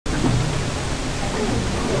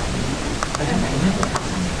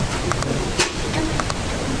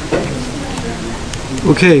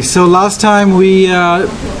Okay, so last time we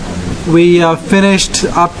finished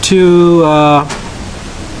up to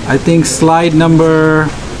I think slide number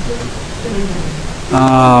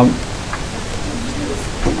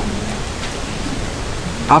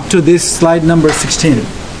up to this slide number 16.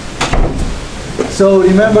 So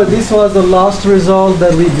remember, this was the last result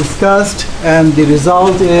that we discussed, and the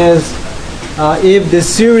result is if the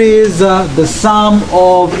series, the sum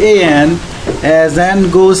of an as n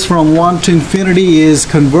goes from 1 to infinity is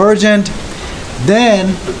convergent, then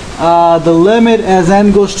the limit as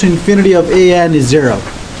n goes to infinity of an is 0.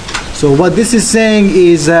 So what this is saying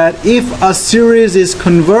is that if a series is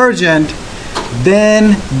convergent,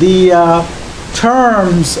 then the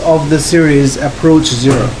terms of the series approach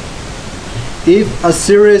 0. If a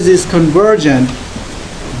series is convergent,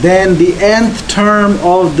 then the nth term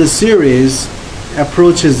of the series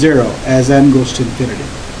approaches 0 as n goes to infinity.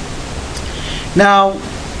 Now,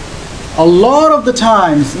 a lot of the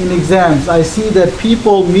times in exams, I see that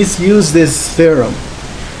people misuse this theorem.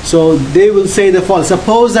 So they will say the following.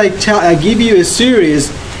 Suppose I give you a series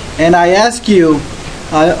and I ask you,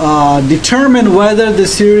 determine whether the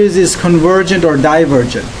series is convergent or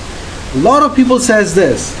divergent. A lot of people says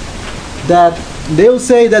this, that they'll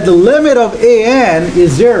say that the limit of an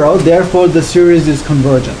is 0, therefore the series is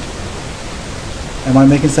convergent. Am I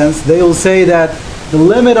making sense? They will say that the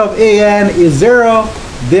limit of an is 0,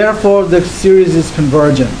 therefore the series is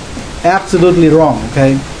convergent. Absolutely wrong,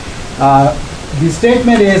 okay? The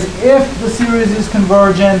statement is, if the series is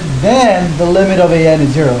convergent, then the limit of an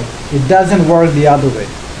is 0. It doesn't work the other way,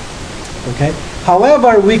 okay?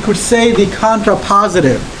 However, we could say the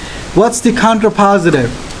contrapositive. What's the contrapositive?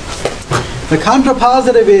 The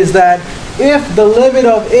contrapositive is that if the limit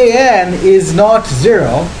of an is not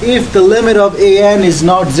 0, if the limit of an is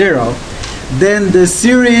not 0, then the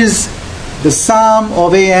series, the sum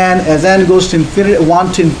of an as n goes to infinity,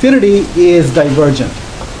 1 to infinity, is divergent.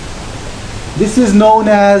 This is known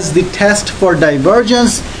as the test for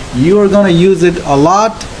divergence. You are going to use it a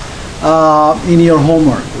lot in your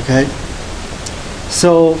homework, okay?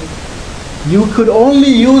 So you could only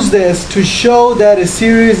use this to show that a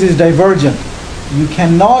series is divergent. You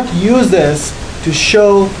cannot use this to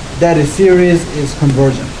show that a series is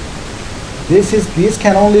convergent. This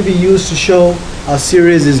can only be used to show a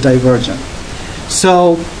series is divergent.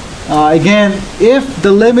 So again, if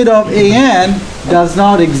the limit of an does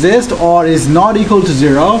not exist or is not equal to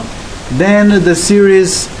 0, then the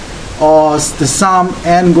series, or the sum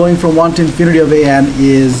n going from 1 to infinity of an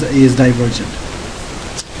is divergent.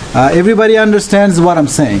 Everybody understands what I'm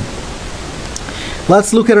saying?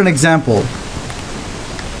 Let's look at an example.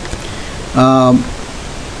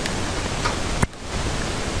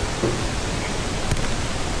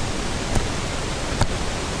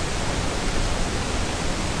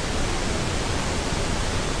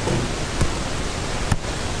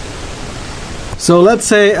 So let's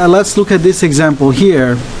say, let's look at this example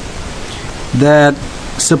here, that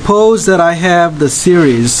suppose that I have the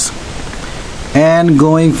series n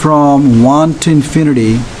going from 1 to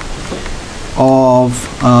infinity of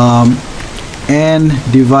n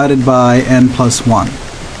divided by n plus 1.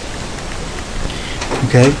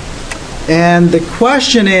 Okay? And the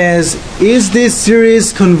question is this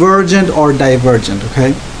series convergent or divergent?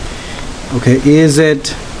 Okay? Okay, is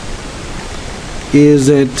it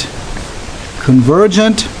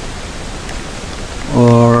convergent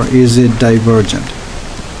or is it divergent?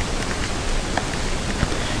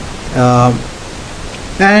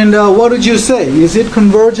 And what did you say? Is it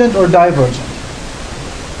convergent or divergent?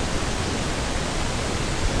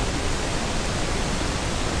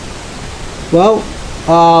 Well,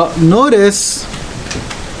 notice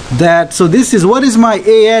that, so this is, what is my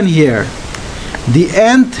an here? The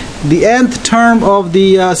nth term of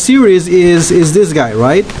the series is this guy,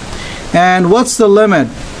 right? And what's the limit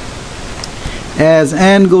as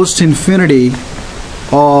n goes to infinity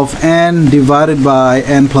of n divided by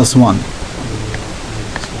n plus 1?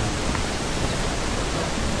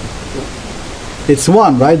 It's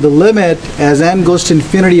 1, right? The limit as n goes to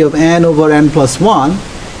infinity of n over n plus 1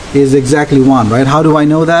 is exactly 1, right? How do I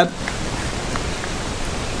know that?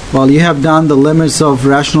 Well, you have done the limits of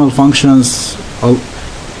rational functions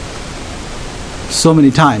so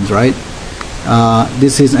many times, right?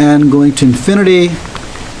 This is n going to infinity,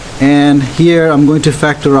 and here I'm going to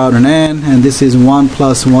factor out an n, and this is 1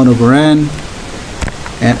 plus 1 over n,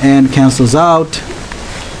 and n cancels out.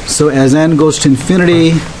 So as n goes to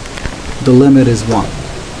infinity, the limit is 1.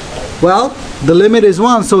 Well, the limit is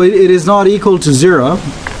 1, so it is not equal to 0,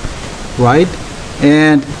 right?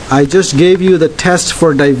 And I just gave you the test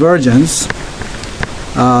for divergence.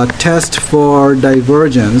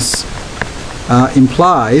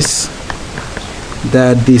 implies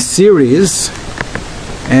that the series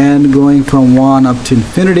n going from 1 up to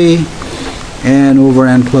infinity n over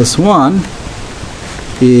n plus 1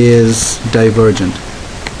 is divergent.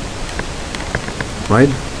 Right?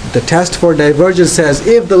 The test for divergence says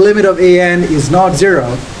if the limit of an is not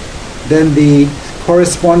 0, then the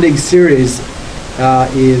corresponding series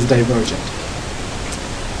is divergent.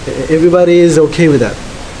 Everybody is okay with that?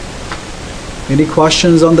 Any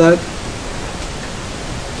questions on that?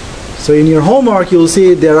 So in your homework, you'll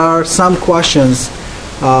see there are some questions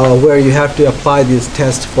where you have to apply this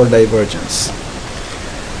test for divergence.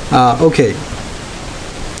 Okay.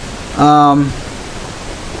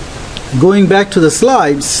 Going back to the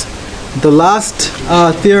slides, the last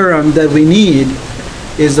theorem that we need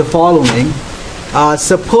is the following.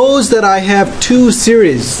 Suppose that I have two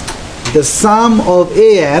series, the sum of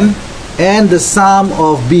an and the sum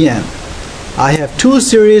of bn. I have two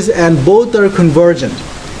series and both are convergent.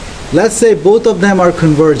 Let's say both of them are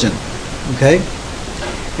convergent. Okay?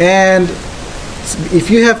 And if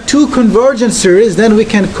you have two convergent series, then we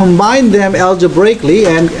can combine them algebraically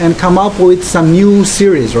and come up with some new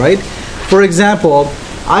series, right? For example,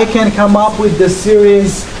 I can come up with the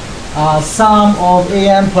series sum of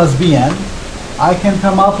an plus bn. I can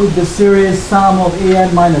come up with the series sum of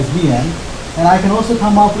an minus bn. And I can also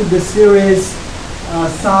come up with the series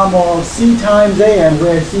sum of c times an,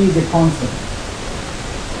 where c is a constant.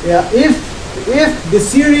 Yeah, if the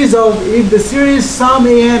series sum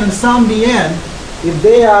an and sum bn, if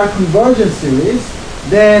they are convergent series,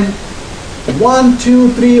 then 1,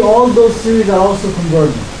 2, 3, all those series are also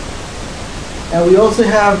convergent. And we also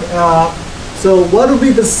have, so what would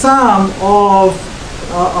be the sum of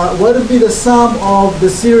the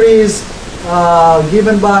series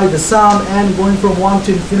given by the sum n going from 1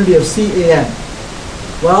 to infinity of can?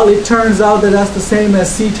 Well, it turns out that that's the same as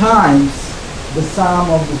c times the sum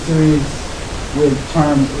of the series with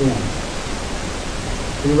term n.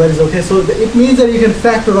 Everybody's okay? So it means that you can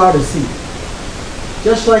factor out a c,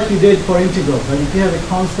 just like you did for integrals. Right? If you have a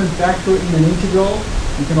constant factor in an integral,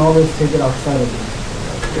 you can always take it outside of the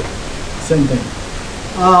integral. Same thing.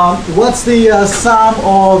 What's the sum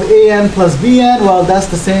of an plus bn? Well, that's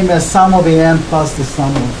the same as sum of an plus the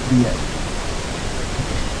sum of bn.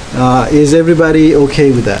 Is everybody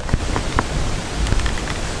okay with that?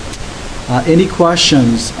 Any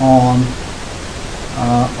questions on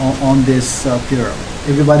this theorem?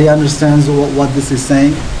 Everybody understands what this is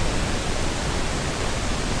saying?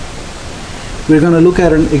 We're going to look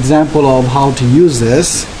at an example of how to use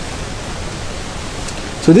this.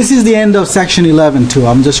 So this is the end of section 11 too.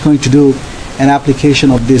 I'm just going to do an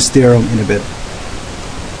application of this theorem in a bit.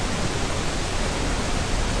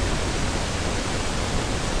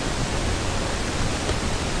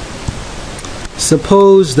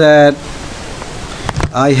 Suppose that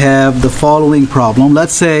I have the following problem.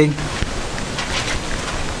 Let's say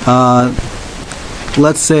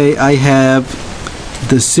I have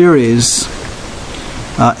the series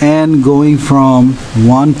n going from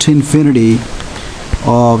 1 to infinity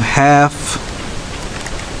of half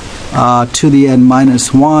to the n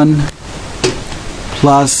minus 1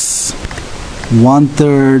 plus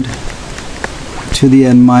 1/3 to the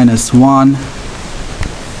n minus 1.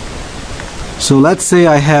 So let's say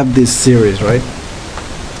I have this series, right?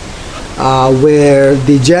 Where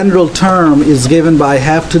the general term is given by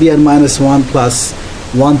half to the n minus 1 plus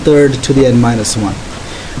 1/3 to the n minus 1.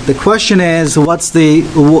 The question is,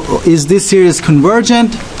 is this series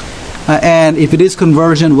convergent? And if it is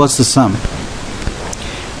convergent, what's the sum?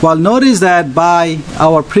 Well, notice that by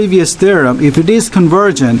our previous theorem, if it is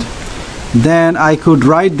convergent, then I could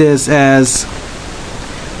write this as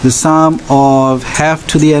the sum of half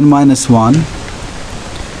to the n minus 1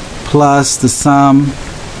 plus the sum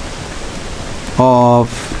of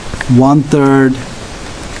 1/3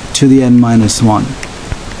 to the n minus 1.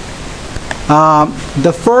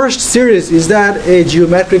 The first series, is that a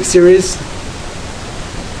geometric series?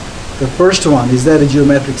 The first one, is that a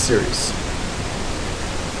geometric series?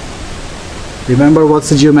 Remember, what's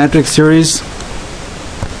a geometric series?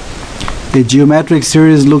 A geometric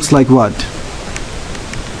series looks like what?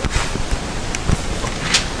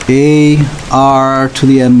 AR to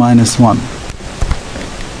the n minus 1.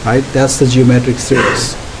 Right? That's the geometric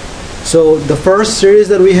series. So the first series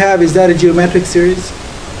that we have, is that a geometric series?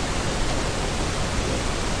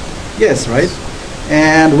 Yes, right?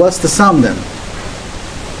 And what's the sum then?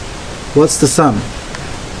 What's the sum?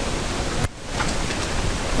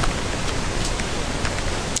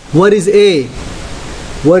 What is A?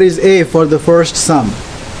 What is A for the first sum?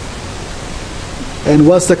 And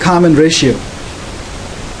what's the common ratio?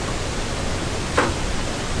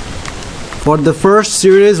 For the first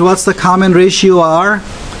series, what's the common ratio R?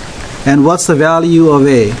 And what's the value of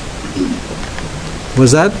A?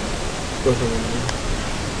 What's that?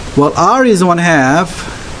 Well, R is 1/2,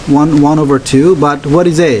 1 over 2, but what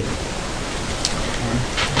is A?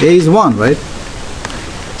 A is 1, right?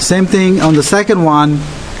 Same thing on the second one,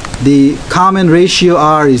 the common ratio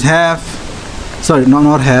R is half, sorry, no,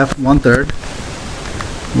 not half, 1/3,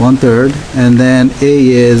 and then A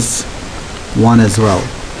is 1 as well.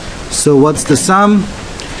 So what's the sum?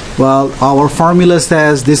 Well, our formula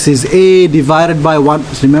says this is A divided by 1.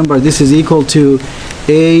 Remember, this is equal to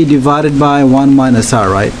A divided by 1 minus R,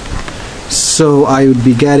 right? So I would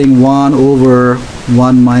be getting 1 over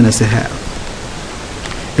 1 minus a half.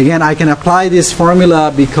 Again, I can apply this formula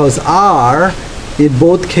because R in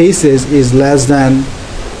both cases is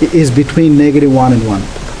between -1 and 1.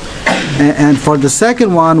 And for the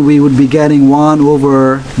second one, we would be getting 1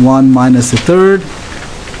 over 1 minus a third,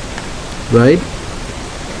 right?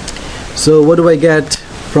 So what do I get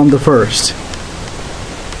from the first?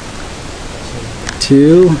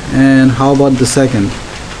 2, and how about the second?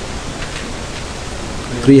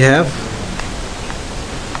 3/2.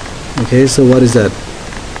 Okay, so what is that?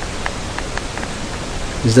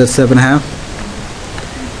 Is that 7/2?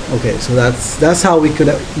 Okay, so that's how we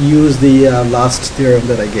could use the last theorem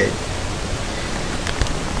that I gave.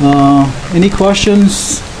 Any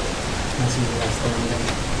questions?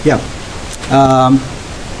 Yeah.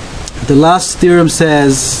 The last theorem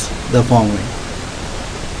says the following.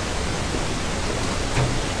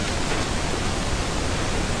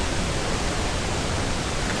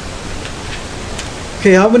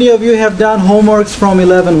 Okay, how many of you have done homeworks from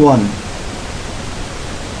 11.1?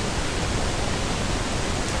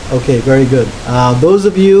 Okay, very good. Those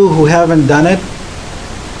of you who haven't done it,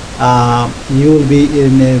 you will be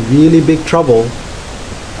in a really big trouble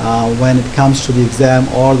when it comes to the exam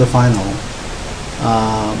or the final.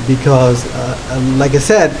 Because, like I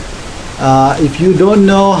said, if you don't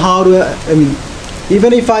know how to,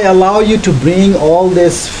 even if I allow you to bring all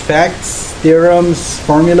these facts, theorems,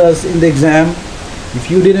 formulas in the exam, if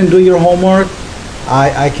you didn't do your homework,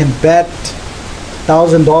 I can bet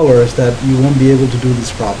 $1,000 that you won't be able to do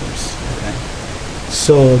these problems. Okay?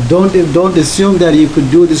 So don't assume that you could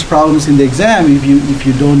do these problems in the exam if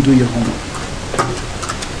you don't do your homework.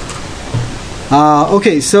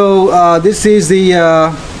 Okay, so this is the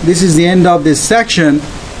end of this section.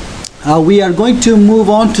 We are going to move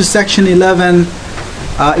on to section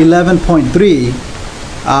 11.3.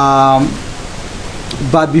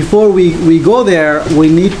 But before we go there, we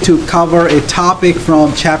need to cover a topic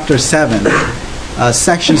from chapter 7,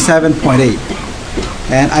 section 7.8.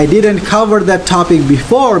 And I didn't cover that topic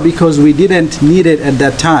before because we didn't need it at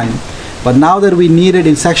that time. But now that we need it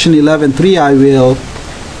in section 11.3, I will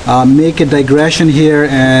make a digression here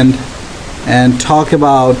and talk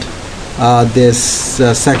about this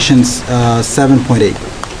section 7.8.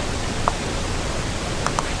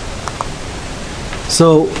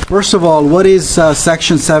 So first of all, what is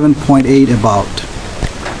section 7.8 about?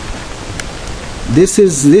 This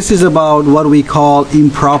is about what we call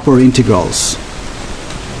improper integrals.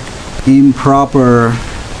 Improper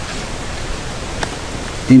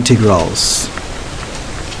integrals.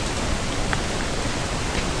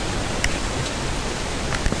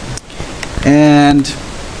 And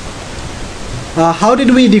how did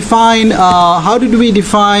we define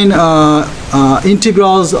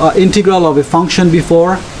integrals, integral of a function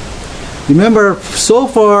before? Remember, so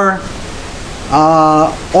far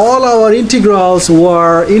all our integrals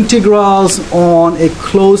were integrals on a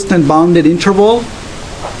closed and bounded interval,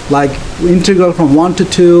 like integral from 1 to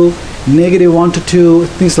 2, -1 to 2,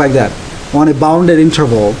 things like that, on a bounded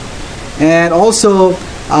interval. And also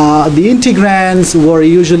the integrands were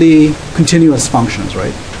usually continuous functions,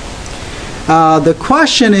 right? The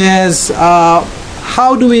question is,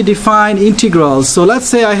 how do we define integrals? So let's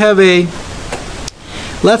say I have a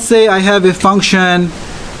function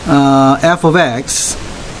f of x,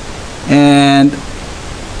 and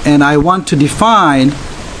I want to define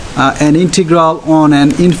an integral on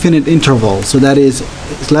an infinite interval. So that is,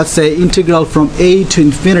 let's say, integral from a to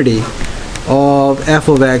infinity of f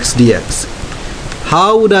of x dx.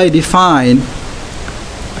 How would I define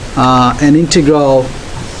an integral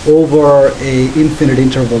over a infinite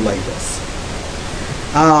interval like this?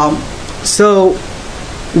 So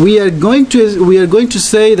we are going to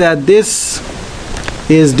say that this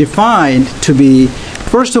is defined to be,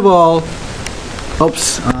 first of all,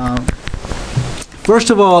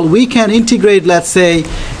 we can integrate, let's say,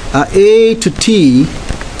 a to t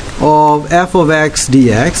of f of x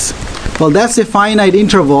dx. Well, that's a finite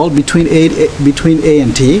interval between a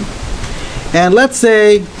and t. And let's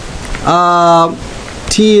say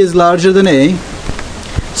t is larger than a.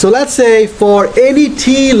 So let's say for any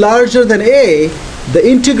t larger than a, the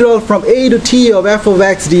integral from a to t of f of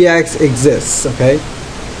x dx exists. Okay.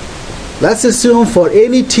 Let's assume for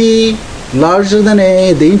any t larger than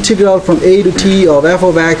a, the integral from a to t of f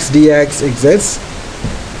of x dx exists.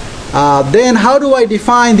 Then how do I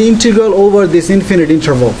define the integral over this infinite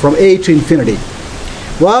interval from a to infinity?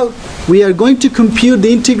 Well, we are going to compute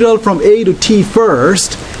the integral from a to t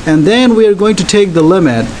first, and then we are going to take the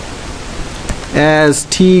limit as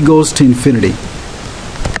t goes to infinity.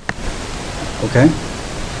 Okay?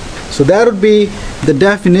 So that would be the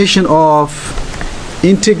definition of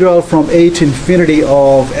integral from a to infinity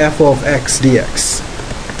of f of x dx.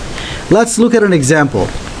 Let's look at an example.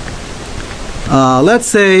 Let's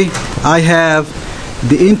say I have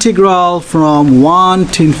the integral from 1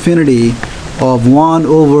 to infinity of 1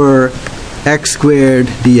 over x squared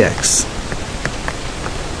dx.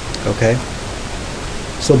 Okay?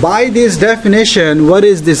 So by this definition, what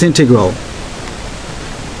is this integral?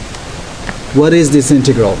 What is this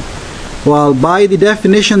integral? Well, by the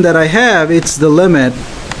definition that I have, it's the limit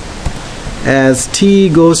as t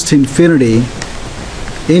goes to infinity,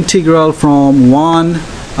 integral from 1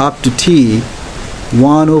 up to t,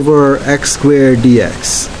 1 over x squared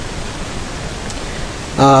dx.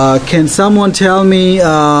 Can someone tell me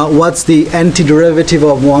what's the antiderivative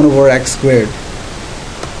of 1 over x squared?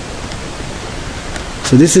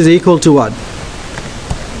 So this is equal to what?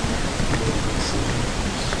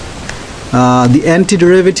 The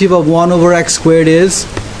antiderivative of 1 over x squared is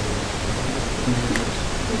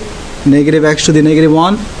negative x to the negative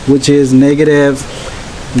 1, which is negative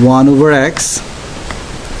 1 over x.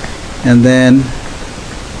 And then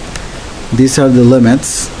these are the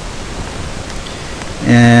limits.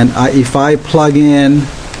 And if I plug in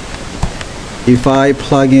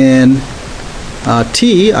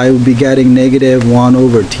t, I will be getting negative 1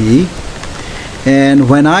 over t. And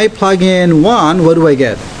when I plug in 1, what do I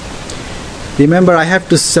get? Remember, I have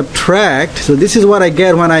to subtract. So this is what I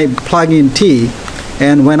get when I plug in t.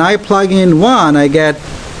 And when I plug in 1, I get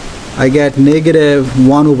negative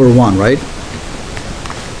 1 over 1, right?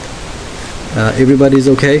 Everybody's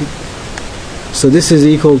okay? So this is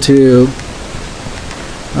equal to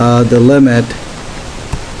the limit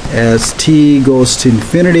as t goes to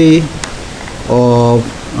infinity of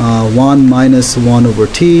 1 minus 1 over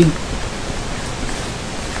t,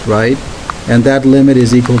 right? And that limit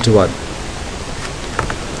is equal to what?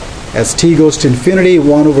 As t goes to infinity,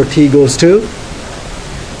 1 over t goes to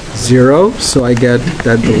 0. So I get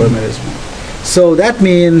that the limit is 1. So that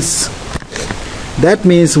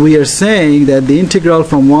means we are saying that the integral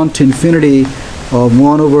from 1 to infinity of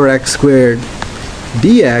 1 over x squared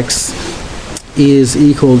dx is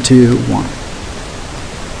equal to 1.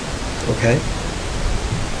 Okay?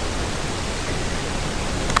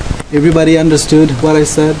 Everybody understood what I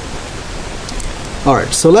said?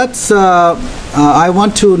 Alright, so let's I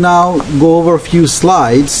want to now go over a few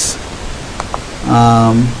slides.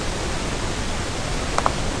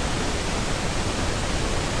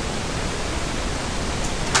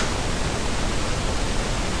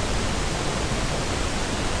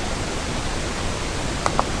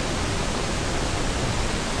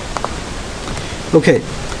 Okay,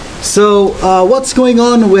 so what's going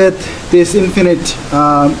on with this infinite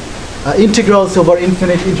integrals over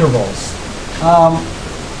infinite intervals?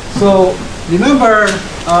 So remember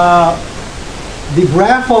the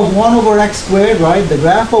graph of 1 over x squared, right? The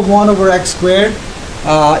graph of 1 over x squared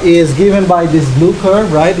is given by this blue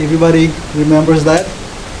curve, right? Everybody remembers that?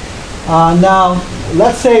 Now,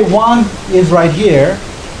 let's say 1 is right here,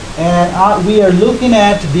 and we are looking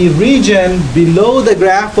at the region below the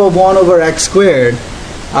graph of 1 over x squared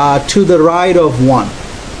to the right of 1.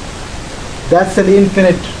 That's an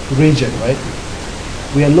infinite region, right?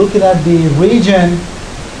 We are looking at the region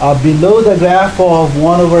below the graph of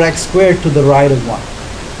 1 over x squared to the right of 1.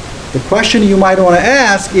 The question you might want to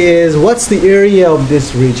ask is, what's the area of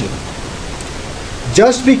this region?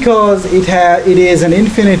 Just because it is an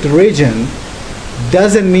infinite region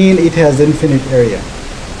doesn't mean it has infinite area.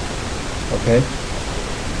 Okay?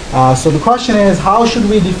 So the question is, how should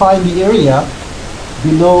we define the area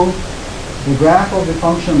below the graph of a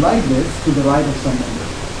function like this to the right of some number?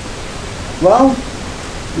 Well,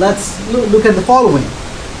 let's look at the following.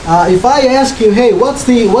 If I ask you, hey, what's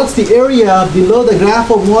the area below the graph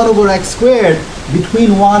of 1 over x squared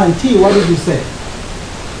between 1 and t, what would you say?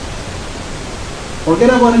 Forget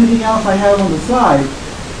about anything else I have on the slide.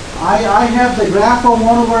 I have the graph of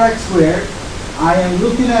 1 over x squared. I am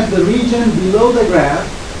looking at the region below the graph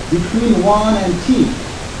between 1 and t.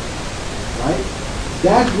 Right?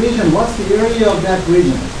 That region, what's the area of that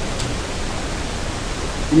region?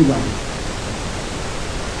 Anybody?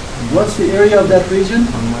 What's the area of that region?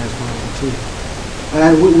 1 minus 1 over t.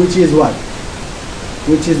 And which is what?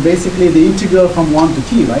 Which is basically the integral from 1 to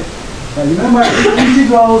t, right? Now remember,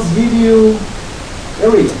 integrals give you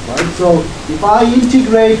area, right? So if I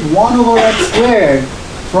integrate 1 over x squared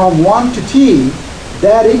from 1 to t,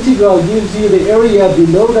 that integral gives you the area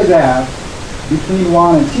below the graph between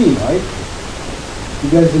 1 and t, right? You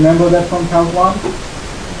guys remember that from Calc 1?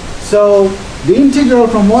 So the integral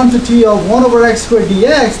from 1 to t of 1 over x squared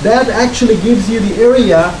dx, that actually gives you the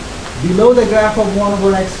area below the graph of 1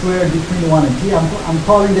 over x squared between 1 and t. I'm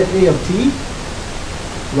calling that a of t,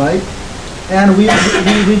 right? And we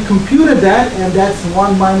computed that, and that's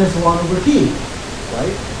 1 minus 1 over t,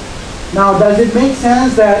 right? Now, does it make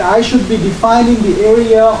sense that I should be defining the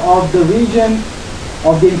area of the region,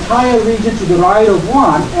 of the entire region to the right of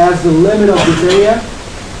 1 as the limit of this area?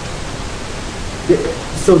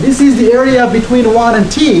 So this is the area between 1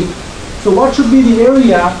 and t. So what should be the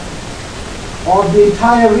area of the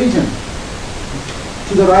entire region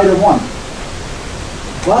to the right of 1?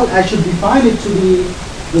 Well, I should define it to be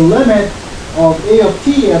the limit of a of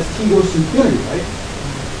t as t goes to infinity, right?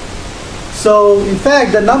 So, in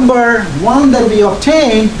fact, the number 1 that we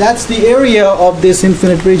obtained, that's the area of this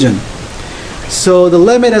infinite region. So the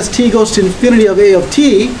limit as t goes to infinity of a of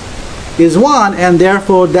t is 1, and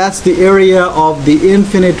therefore that's the area of the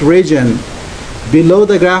infinite region below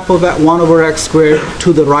the graph of 1 over x squared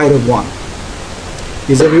to the right of 1.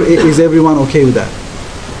 Is everyone okay with that?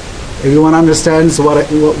 Everyone understands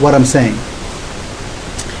what I'm saying?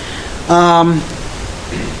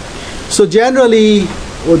 So generally,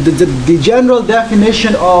 the general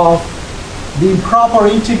definition of the improper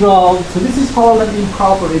integral, so this is called an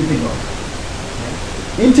improper integral.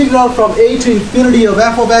 Integral from a to infinity of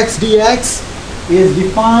f of x dx is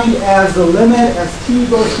defined as the limit as t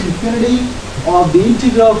goes to infinity of the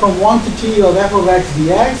integral from 1 to t of f of x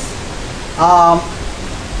dx.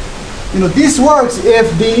 This works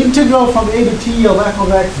if the integral from a to t of f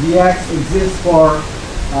of x dx exists for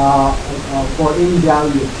any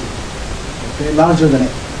value of t, okay, larger than a.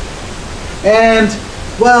 And,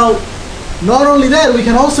 well, not only that, we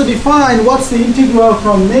can also define what's the integral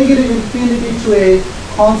from negative infinity to a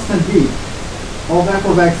constant b of f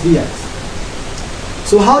of x dx.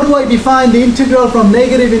 So how do I define the integral from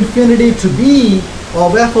negative infinity to b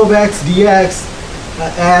of f of x dx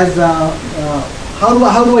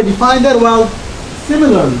how do I define that? Well,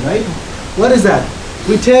 similarly, right? What is that?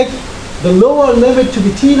 We take the lower limit to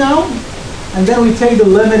be t now, and then we take the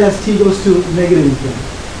limit as t goes to negative infinity,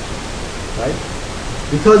 right?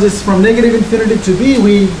 Because it's from negative infinity to b,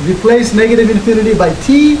 we replace negative infinity by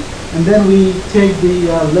t, and then we take the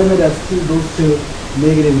limit as t goes to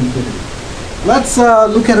negative infinity. Let's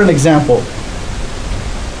look at an example.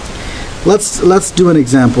 Let's do an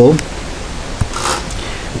example.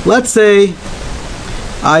 Let's say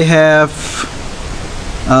I have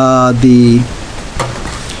the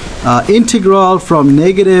integral from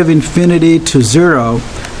negative infinity to 0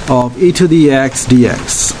 of e to the x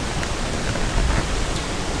dx.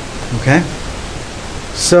 Okay?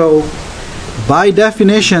 So, by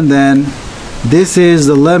definition then, this is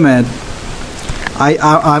the limit.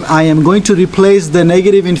 I am going to replace the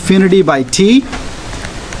negative infinity by t,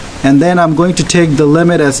 and then I'm going to take the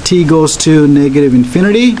limit as t goes to negative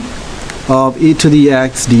infinity of e to the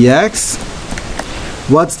x dx.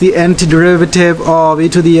 What's the antiderivative of e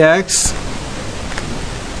to the x?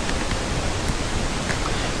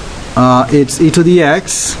 It's e to the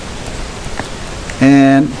x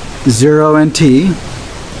and 0 and t.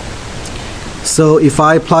 So if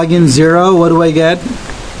I plug in 0, what do I get?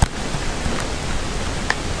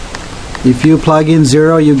 If you plug in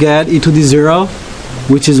 0, you get e to the 0,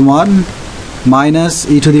 which is 1, minus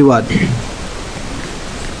e to the what?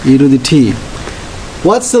 E to the t.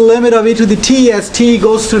 What's the limit of e to the t as t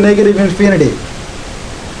goes to negative infinity?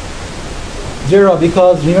 0,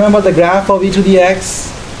 because remember the graph of e to the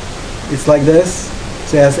x, it's like this.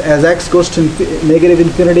 So as x goes to negative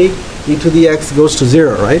infinity, e to the x goes to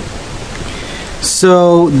 0, right?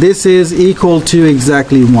 So this is equal to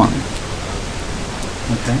exactly 1.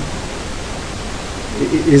 Okay.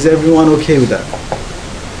 Is everyone okay with that?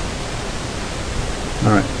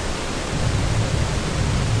 All right.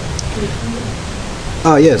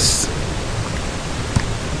 Yes.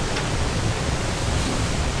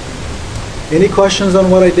 Any questions on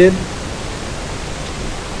what I did?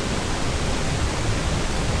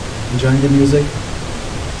 Enjoying the music?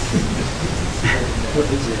 What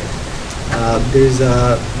is it? There's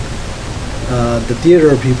the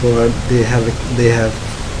theater people they have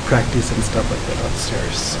practice and stuff like that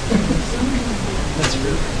upstairs. That's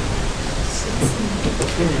rude.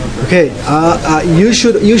 Okay, you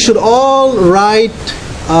should all write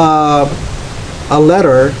a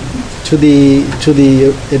letter to the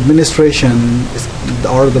administration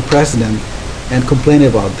or the president and complain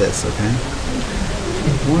about this. Okay.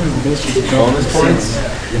 Bonus points.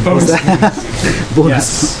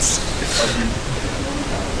 Bonus.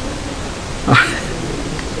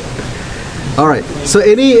 All right. So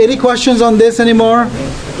any questions on this anymore? I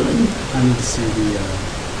need to see the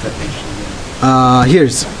definition again.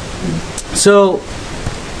 Here's. So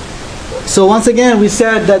once again, we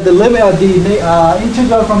said that the limit of the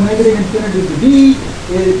integral from negative infinity to b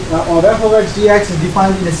of f of x dx is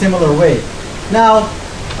defined in a similar way. Now,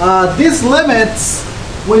 these limits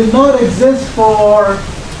will not exist for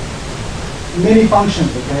many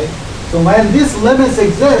functions, okay? So when these limits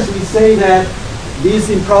exist, we say that these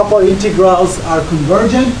improper integrals are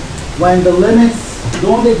convergent. When the limits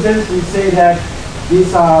don't exist, we say that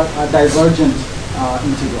these are divergent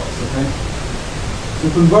integrals, okay? So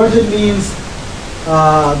convergent means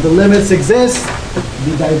the limits exist.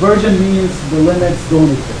 The divergent means the limits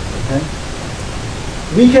don't exist, okay?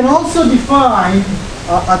 We can also define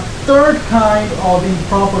a third kind of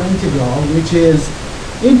improper integral, which is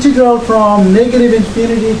integral from negative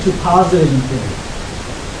infinity to positive infinity.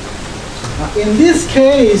 In this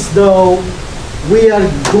case, though, we are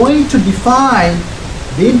going to define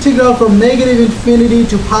the integral from negative infinity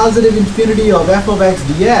to positive infinity of f of x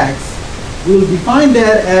dx. We'll define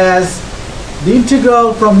that as the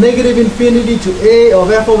integral from negative infinity to a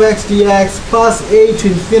of f of x dx plus a to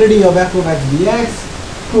infinity of f of x dx,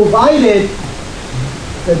 provided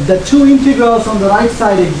that the two integrals on the right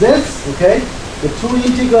side exist, okay? The two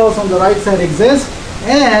integrals on the right side exist,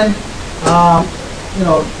 and a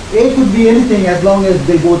could be anything as long as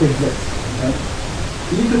they both exist. Okay?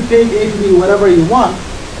 You could take a to be whatever you want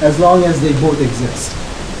as long as they both exist.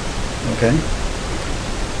 Okay.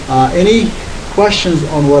 Any questions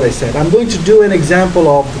on what I said? I'm going to do an example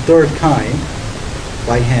of the third kind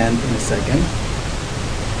by hand in a second.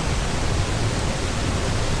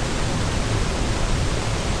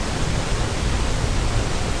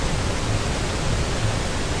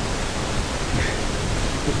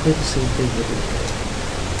 Quite the same thing with it.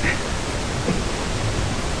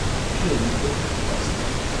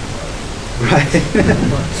 Right.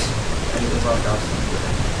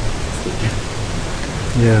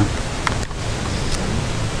 Yeah.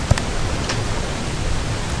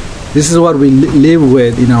 This is what we live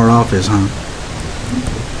with in our office, huh?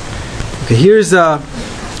 Okay, here's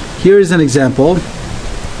an example.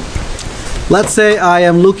 Let's say I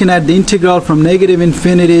am looking at the integral from negative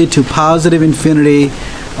infinity to positive infinity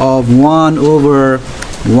of 1 over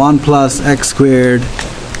 1 plus x squared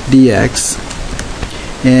dx.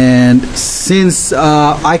 And since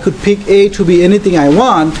I could pick a to be anything I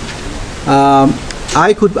want,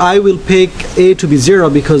 I will pick a to be 0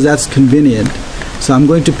 because that's convenient. So I'm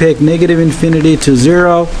going to pick negative infinity to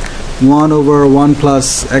 0, 1 over 1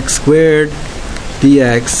 plus x squared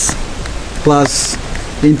dx, plus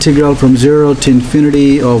integral from 0 to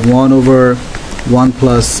infinity of 1 over 1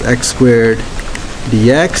 plus x squared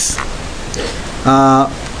dx.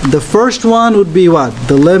 The first one would be what?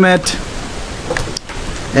 The limit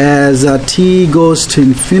as t goes to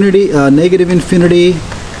infinity, negative infinity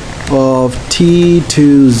of t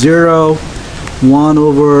to 0, 1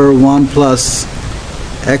 over 1 plus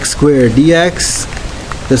x squared dx.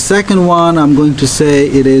 The second one, I'm going to say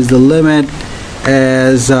it is the limit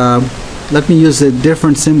as, let me use a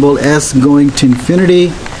different symbol, s going to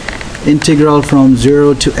infinity, integral from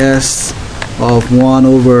 0 to s of 1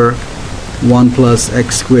 over 1 plus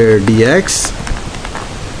x squared dx.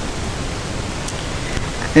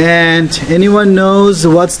 And anyone knows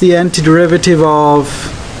what's the antiderivative of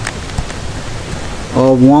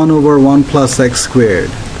 1 over 1 plus x squared?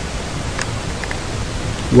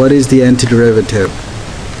 What is the antiderivative?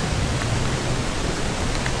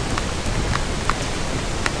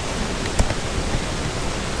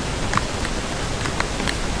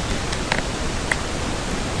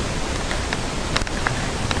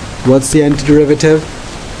 What's the antiderivative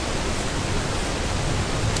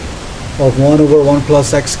of 1 over 1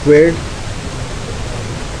 plus x squared?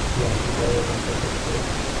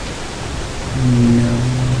 No.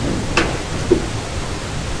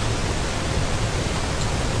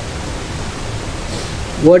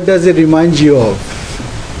 What does it remind you of?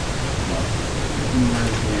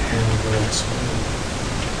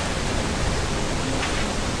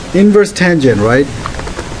 Inverse tangent, right?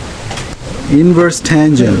 Inverse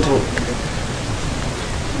tangent.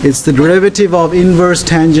 It's the derivative of inverse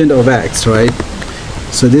tangent of x, right?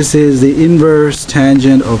 So this is the inverse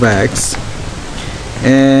tangent of x.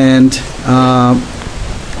 and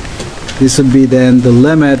this would be then the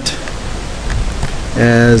limit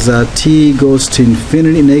as t goes to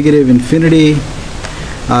infinity, negative infinity.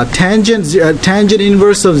 Tangent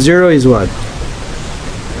inverse of 0 is what?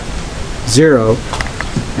 0.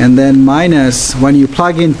 And then minus, when you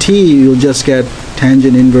plug in t, you'll just get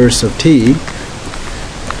tangent inverse of t.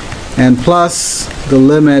 And plus the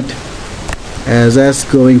limit as s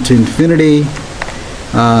going to infinity,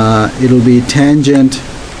 it'll be tangent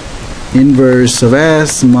inverse of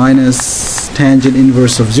s minus tangent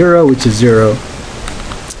inverse of 0, which is 0.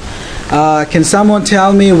 Can someone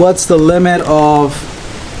tell me what's the limit of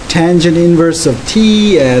tangent inverse of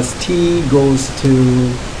t as t goes to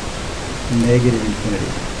negative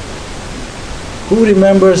infinity? Who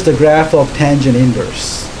remembers the graph of tangent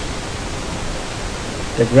inverse?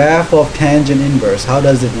 The graph of tangent inverse, how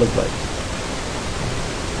does it look like?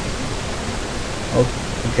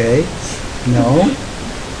 Okay, no.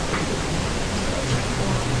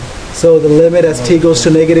 So the limit as t goes to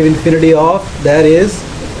negative infinity of, that is,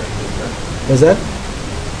 what's that?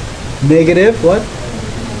 Negative what?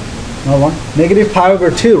 No one. Negative pi over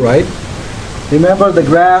 2, right? Remember the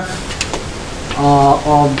graph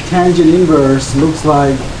of tangent inverse looks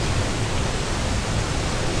like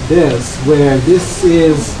this, where this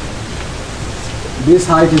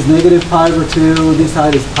height is negative pi over 2, this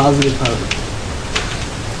height is positive pi over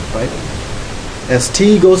 2, right? As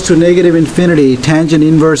t goes to negative infinity, tangent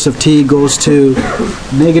inverse of t goes to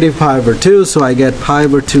negative pi over 2, so I get pi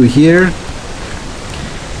over 2 here,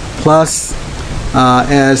 plus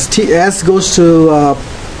as s goes to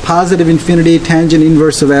positive infinity, tangent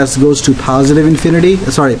inverse of s goes to positive infinity,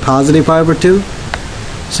 positive pi over 2.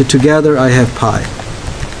 So together I have pi.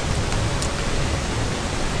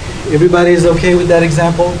 Everybody is okay with that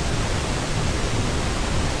example?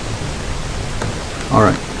 All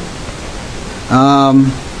right.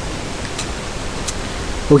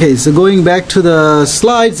 Okay, so going back to the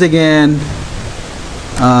slides again,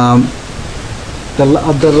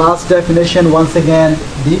 the last definition, once again,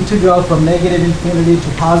 the integral from negative infinity to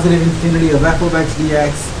positive infinity of f of x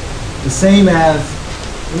dx, the same as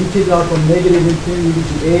integral from negative infinity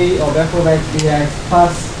to a of f of x dx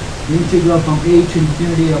plus the integral from a to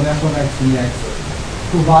infinity of f of x dx,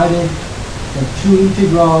 provided the two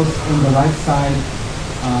integrals on the right side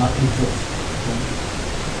exist.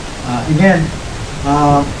 Again,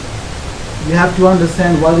 you have to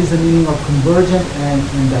understand what is the meaning of convergent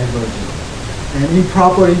and divergent. An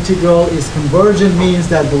improper integral is convergent, means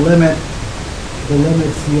that the limits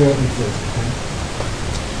here exist.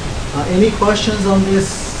 Okay? Any questions on these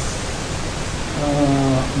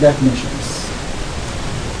definitions?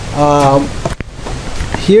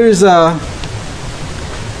 Here's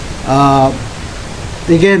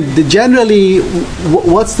again, generally,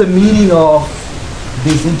 what's the meaning of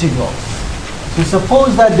these integrals? So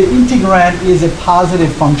suppose that the integrand is a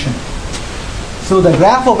positive function. So the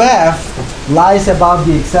graph of f lies above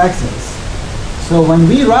the x-axis. So when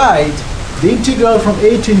we write the integral from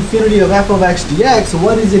a to infinity of f of x dx,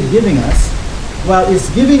 what is it giving us? Well, it's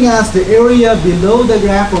giving us the area below the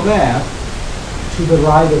graph of f to the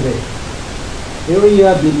right of a.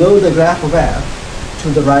 Area below the graph of f to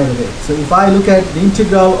the right of a. So if I look at the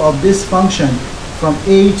integral of this function from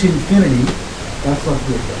a to infinity, that's what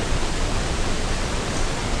we get.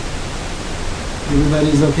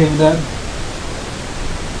 Everybody's okay with that?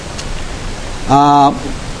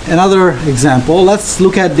 Another example, let's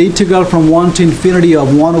look at the integral from 1 to infinity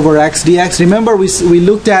of 1 over x dx. Remember we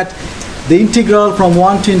looked at the integral from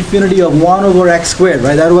 1 to infinity of 1 over x squared,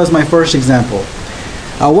 right? That was my first example.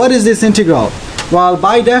 What is this integral? Well,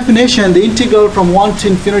 by definition, the integral from 1 to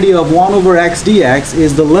infinity of 1 over x dx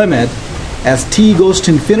is the limit as t goes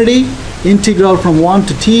to infinity, integral from 1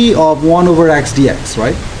 to t of 1 over x dx,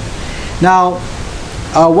 right? Now,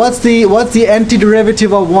 what's the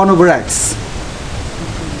antiderivative of 1 over x?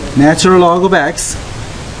 Natural log of x.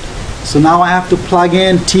 So now I have to plug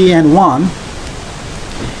in t and 1.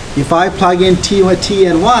 If I plug in t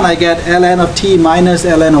and 1, I get ln of t minus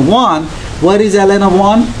ln of 1. What is ln of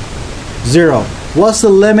 1? 0. What's the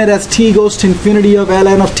limit as t goes to infinity of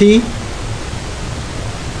ln of t?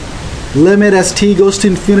 Limit as t goes to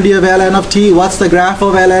infinity of ln of t. What's the graph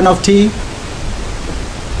of ln of t?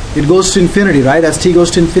 It goes to infinity, right? As t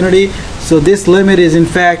goes to infinity. So this limit is in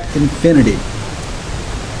fact infinity.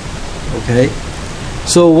 Okay.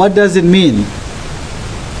 So what does it mean?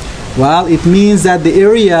 Well, it means that the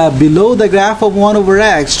area below the graph of 1 over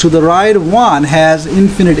x to the right of 1 has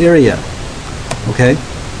infinite area. Okay.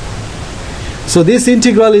 So this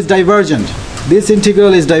integral is divergent. This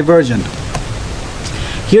integral is divergent.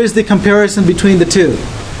 Here's the comparison between the two.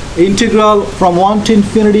 integral from 1 to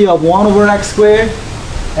infinity of 1 over x squared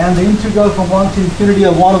and the integral from 1 to infinity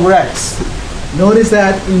of 1 over x. Notice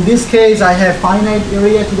that in this case I have finite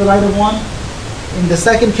area to the right of 1. In the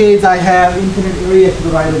second case I have infinite area to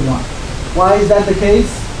the right of 1. Why is that the case?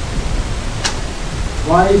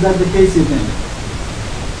 Why is that the case, you think?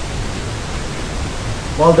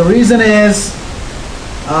 Well, the reason is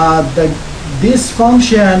this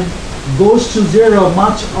function goes to 0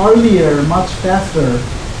 much earlier, much faster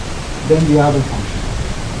than the other function.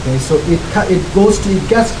 Okay, so it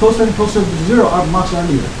gets closer and closer to 0 much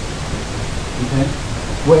earlier. Okay,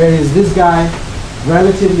 whereas this guy,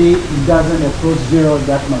 relatively, it doesn't approach 0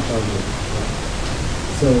 that much earlier.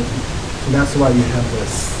 So that's why you have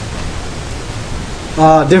this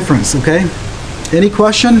difference. Okay, any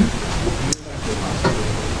question?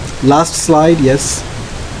 Last slide, yes.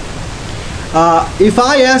 If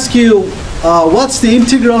I ask you, what's the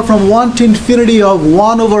integral from 1 to infinity of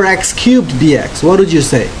 1 over x cubed dx, what would you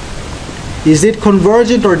say? Is it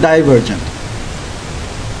convergent or divergent?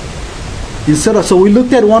 So we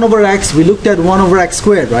looked at 1 over x, we looked at 1 over x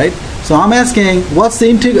squared, right? So I'm asking, what's the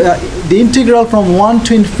integral from 1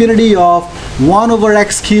 to infinity of 1 over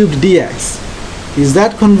x cubed dx? Is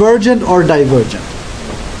that convergent or divergent?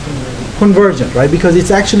 Convergent, right? Because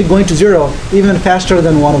it's actually going to 0 even faster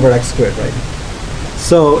than 1 over x squared, right?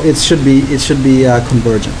 So it should be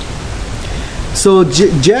convergent. So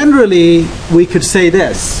generally we could say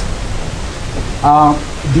this: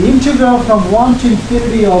 the integral from 1 to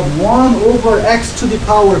infinity of 1 over x to the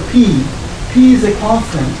power p is a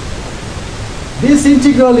constant. This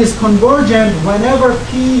integral is convergent whenever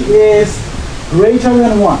p is greater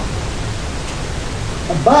than 1.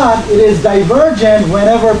 But it is divergent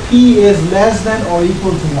whenever p is less than or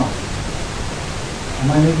equal to 1.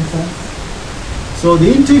 Am I making sense? So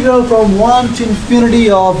the integral from 1 to infinity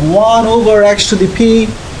of 1 over x to the p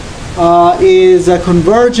is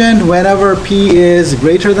convergent whenever p is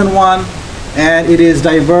greater than 1, and it is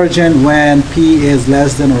divergent when p is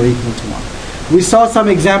less than or equal to 1. We saw some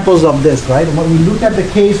examples of this, right? When we look at the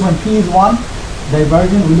case when p is 1,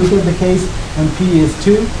 divergent. We look at the case when p is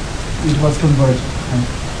 2, it was convergent.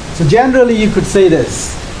 So generally you could say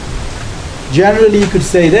this. Generally you could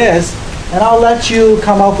say this, and I'll let you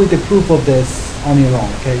come up with a proof of this on your own.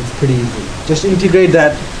 Okay, it's pretty easy. Just integrate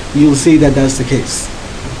that, you'll see that that's the case.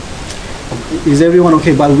 Is everyone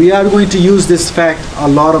okay? But we are going to use this fact a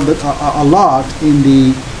lot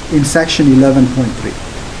in section 11.3.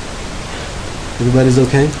 Everybody's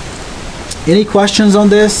okay? Any questions on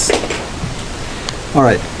this? All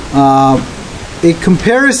right. A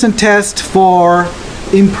comparison test for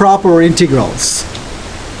improper integrals.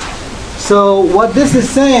 So what this is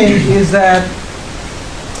saying is that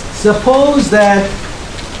suppose that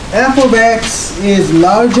f of x is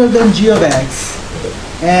larger than g of x,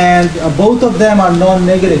 and both of them are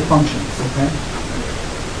non-negative functions. Okay,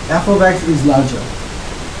 f of x is larger,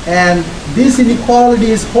 and this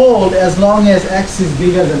inequality is hold as long as x is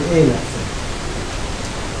bigger than a. Let's say.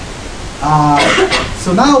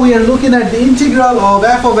 So now we are looking at the integral of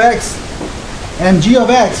f of x and g of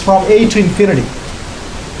x from a to infinity.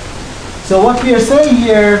 So what we are saying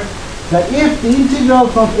here, that if the integral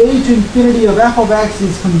from a to infinity of f of x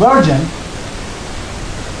is convergent,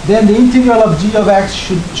 then the integral of g of x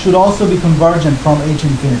should also be convergent from a to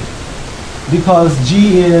infinity, because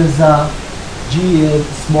g is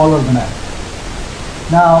smaller than f.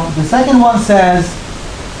 Now the second one says,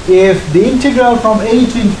 if the integral from a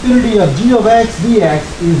to infinity of g of x dx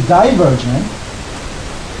is divergent,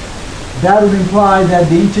 that would imply that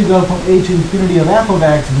the integral from a to infinity of f of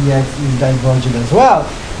x dx is divergent as well,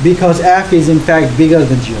 because f is in fact bigger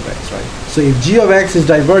than g of x, right? So if g of x is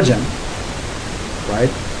divergent, right,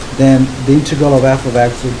 then the integral of f of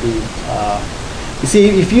x would be, you see,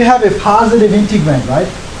 if you have a positive integrand, right,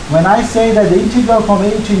 when I say that the integral from a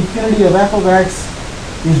to infinity of f of x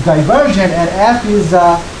is divergent and f is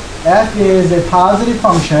a positive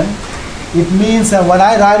function, it means that when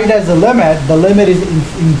I write it as a limit, the limit is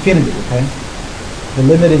infinity, okay? The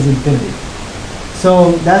limit is infinity.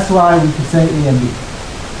 So that's why we could say a and b.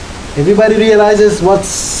 Everybody realizes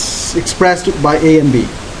what's expressed by a and b.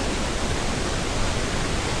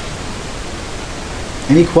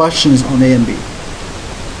 Any questions on a and b?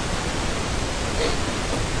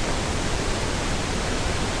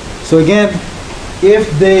 So again, if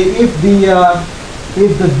the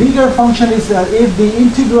bigger function is, if the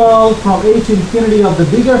integral from a to infinity of the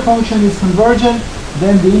bigger function is convergent,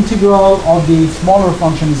 then the integral of the smaller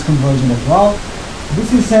function is convergent as well.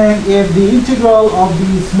 This is saying if the integral of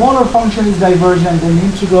the smaller function is divergent, then the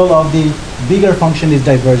integral of the bigger function is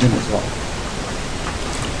divergent as well.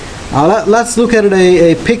 Let's look at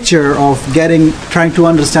a picture of trying to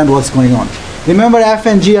understand what's going on. Remember, f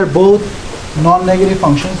and g are both non-negative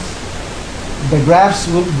functions.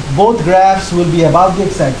 Both graphs will be above the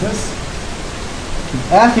x-axis.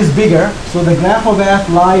 F is bigger, so the graph of f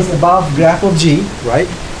lies above graph of g, right?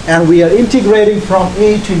 And we are integrating from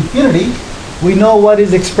a to infinity. We know what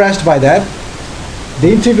is expressed by that.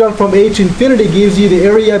 The integral from a to infinity gives you the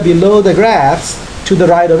area below the graphs to the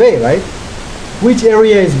right of a, right? Which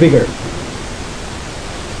area is bigger?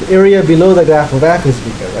 The area below the graph of f is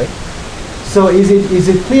bigger, right? So is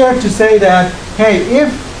it clear to say that, hey,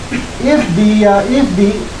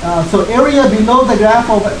 so area below the graph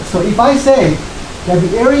of, so if I say that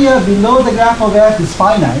the area below the graph of f is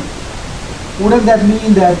finite, wouldn't that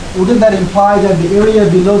imply that the area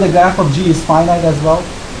below the graph of g is finite as well?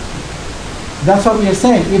 That's what we are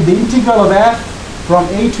saying. If the integral of f from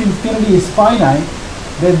a to infinity is finite,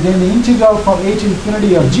 then the integral from a to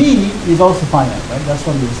infinity of g is also finite, right? That's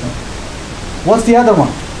what we are saying. What's the other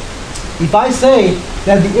one? If I say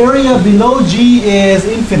that the area below g is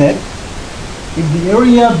infinite, if the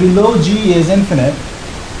area below g is infinite,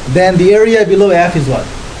 then the area below f is what?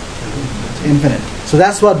 Infinite. So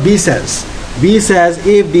that's what B says. B says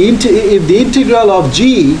if the integral of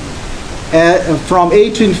g from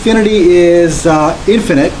a to infinity is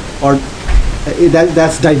infinite, or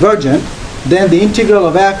that's divergent, then the integral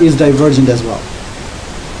of f is divergent as well.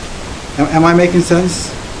 Am I making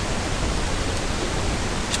sense?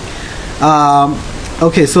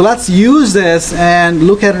 Okay, so let's use this and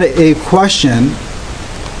look at a question.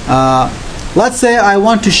 Let's say I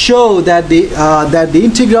want to show that the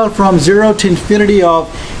integral from 0 to infinity of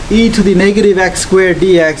e to the negative x squared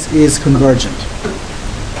dx is convergent.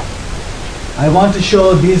 I want to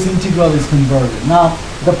show this integral is convergent. Now,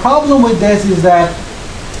 the problem with this is that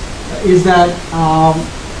if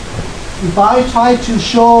I try to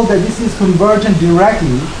show that this is convergent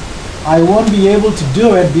directly, I won't be able to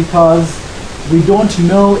do it because we don't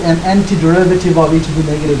know an antiderivative of e to the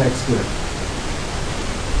negative x squared.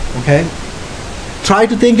 Okay? Try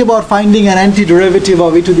to think about finding an antiderivative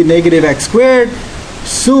of e to the negative x squared.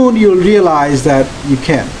 Soon you'll realize that you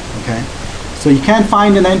can. Okay? So you can't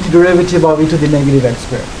find an antiderivative of e to the negative x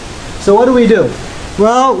squared. So what do we do?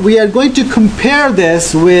 Well, we are going to compare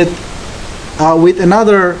this with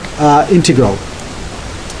another integral.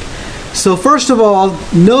 So first of all,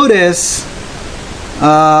 notice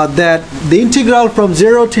that the integral from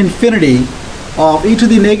 0 to infinity of e to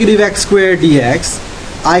the negative x squared dx,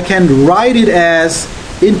 I can write it as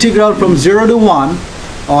integral from 0 to 1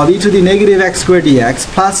 of e to the negative x squared dx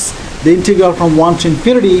plus the integral from 1 to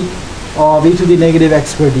infinity of e to the negative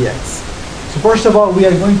x squared dx. So first of all, we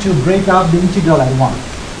are going to break up the integral at 1.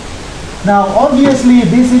 Now, obviously,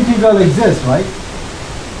 this integral exists, right?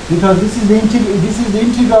 Because this is the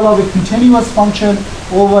integral of a continuous function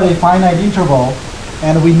over a finite interval,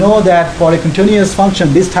 and we know that for a continuous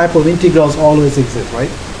function, this type of integrals always exist,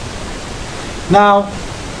 right? Now,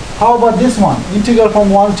 how about this one? Integral from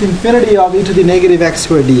 1 to infinity of e to the negative x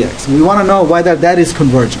squared dx. We want to know whether that is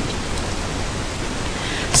convergent.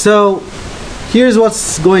 So, here's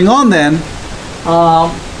what's going on then.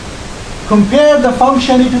 Compare the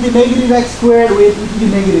function e to the negative x squared with e to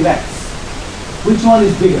the negative x. Which one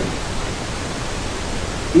is bigger?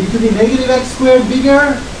 E to the negative x squared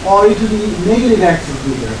bigger, or e to the negative x is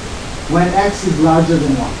bigger when x is larger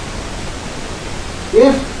than 1?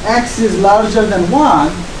 If x is larger than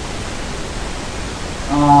 1,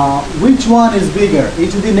 which one is bigger? E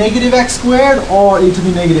to the negative x squared or e to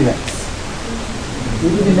the negative x? E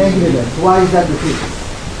to the negative x. Why is that the case?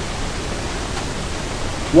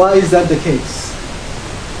 Why is that the case?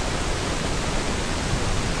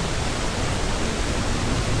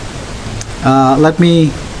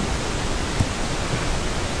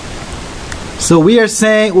 So we are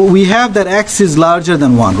saying we have that x is larger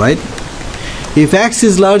than 1, right? If x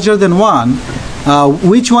is larger than 1,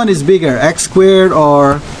 which one is bigger, x squared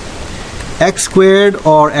or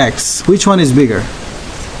x? Which one is bigger?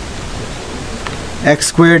 X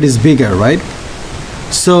squared is bigger, right?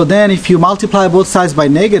 So then if you multiply both sides by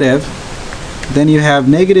negative, then you have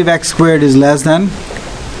negative x squared is less than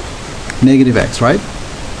negative x, right?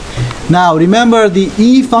 Now remember the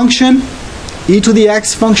e function, e to the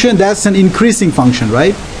x function, that's an increasing function,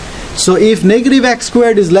 right? So if negative x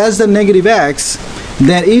squared is less than negative x,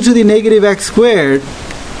 then e to the negative x squared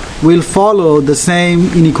will follow the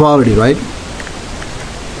same inequality, right?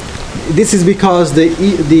 This is because the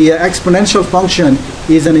exponential function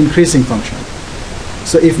is an increasing function.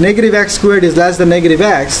 So if negative x squared is less than negative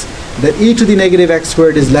x, then e to the negative x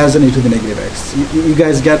squared is less than e to the negative x. You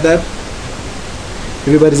guys get that?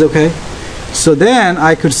 Everybody's okay? So then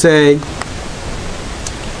I could say,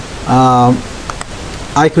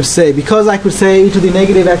 because I could say e to the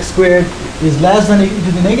negative x squared is less than e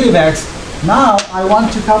to the negative x, now I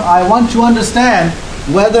want to understand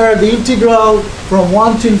whether the integral from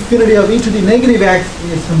 1 to infinity of e to the negative x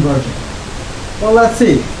is convergent. Well, let's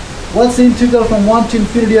see. What's the integral from 1 to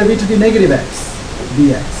infinity of e to the negative x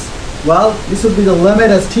dx? Well, this would be the limit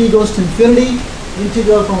as t goes to infinity,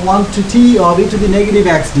 integral from 1 to t of e to the negative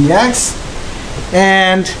x dx.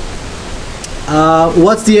 And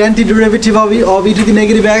what's the antiderivative of e to the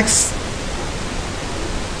negative x?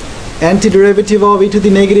 Antiderivative of e to the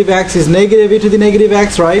negative x is negative e to the negative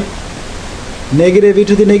x, right? Negative e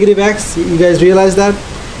to the negative x. You guys realize that?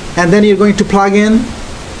 And then you're going to plug in.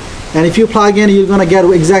 And if you plug in, you're going to get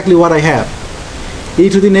exactly what I have. E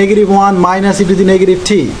to the negative 1 minus e to the negative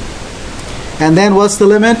t. And then what's the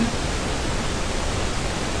limit?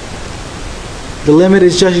 The limit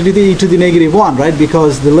is just e to the negative 1, right?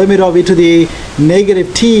 Because the limit of e to the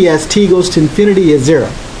negative t as t goes to infinity is 0.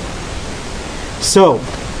 So,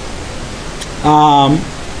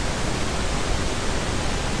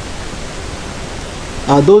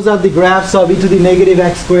 those are the graphs of e to the negative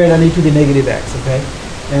x squared and e to the negative x, okay?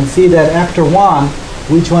 And see that after 1,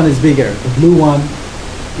 which one is bigger? The blue one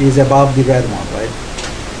is above the red one, right?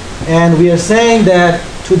 And we are saying that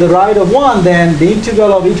to the right of 1, then the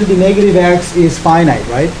integral of e to the negative x is finite,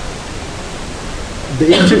 right?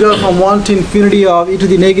 The integral from 1 to infinity of e to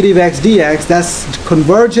the negative x dx, that's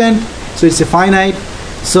convergent, so it's a finite.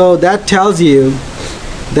 So that tells you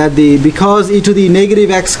that because e to the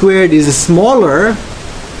negative x squared is smaller,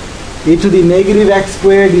 e to the negative x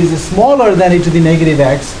squared is smaller than e to the negative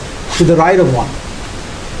x to the right of 1.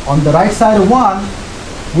 On the right side of 1,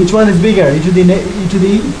 which one is bigger? E to the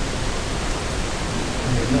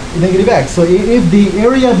negative x. So if the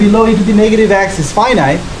area below e to the negative x is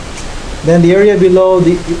finite, then the area below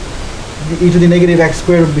the e to the negative x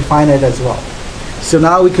squared would be finite as well. So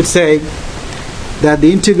now we could say that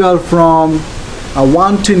the integral from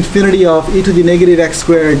 1 to infinity of e to the negative x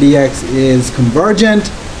squared dx is convergent,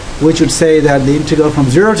 which would say that the integral from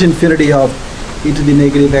 0 to infinity of e to the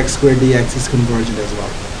negative x squared dx is convergent as well.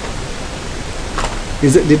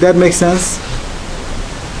 Did that make sense?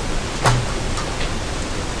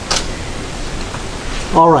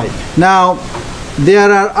 All right. Now,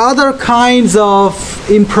 there are other kinds of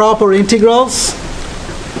improper integrals.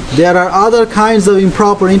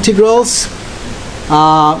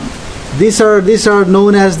 These are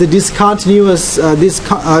known as the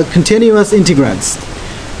continuous integrands,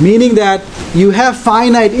 meaning that you have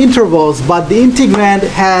finite intervals, but the integrand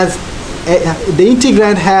has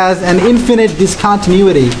an infinite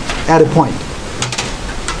discontinuity at a point.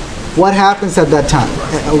 What happens at that time?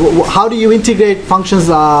 How do you integrate functions?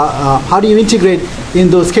 How do you integrate in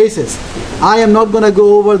those cases? I am not going to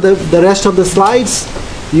go over the rest of the slides.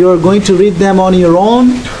 You are going to read them on your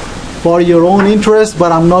own for your own interest,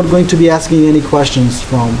 but I'm not going to be asking any questions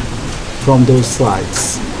from those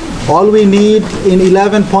slides. All we need in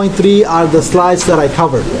 11.3 are the slides that I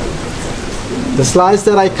covered. The slides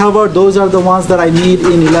that I covered, those are the ones that I need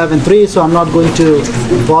in 11.3, so I'm not going to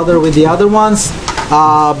bother with the other ones.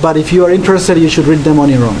 But if you are interested, you should read them on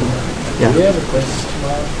your own. Yeah. Do we have a quiz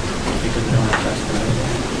tomorrow? Because we don't have class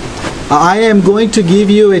tonight. I am going to give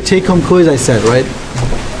you a take-home quiz, I said, right?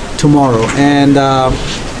 Tomorrow. And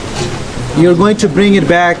you're going to bring it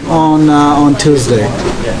back on Tuesday.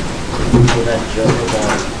 Yeah. So that joke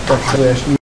about